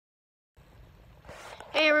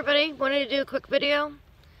Hey everybody, wanted to do a quick video,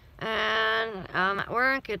 and I'm at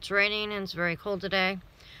work. It's raining and it's very cold today.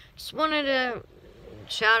 Just wanted to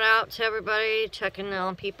shout out to everybody, checking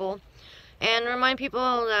on people, and remind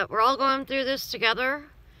people that we're all going through this together.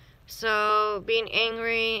 So being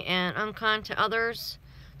angry and unkind to others,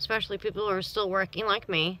 especially people who are still working like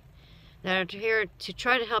me, that are here to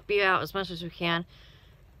try to help you out as much as we can,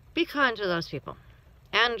 be kind to those people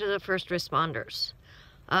and to the first responders.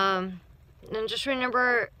 And just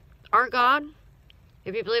remember, our God,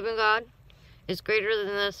 if you believe in God, is greater than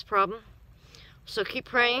this problem. So keep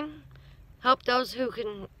praying. Help those who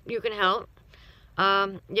you can help.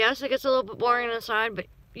 Yes, it gets a little bit boring inside, but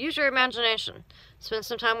use your imagination. Spend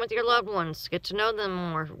some time with your loved ones. Get to know them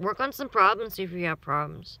more. Work on some problems if you have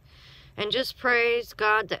problems. And just praise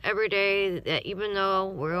God that every day, that even though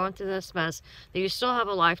we're going through this mess, that you still have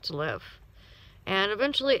a life to live. And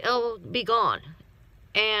eventually it'll be gone.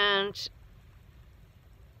 And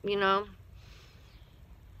you know,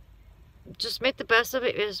 just make the best of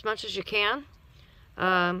it as much as you can.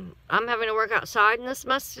 I'm having to work outside in this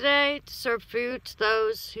mess today to serve food to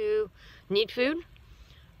those who need food.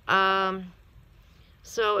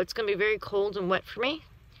 So it's going to be very cold and wet for me.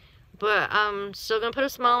 But I'm still going to put a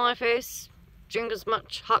smile on my face, drink as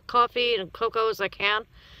much hot coffee and cocoa as I can,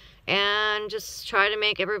 and just try to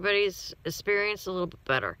make everybody's experience a little bit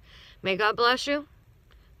better. May God bless you.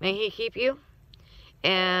 May He keep you.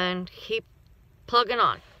 And keep plugging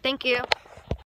on. Thank you.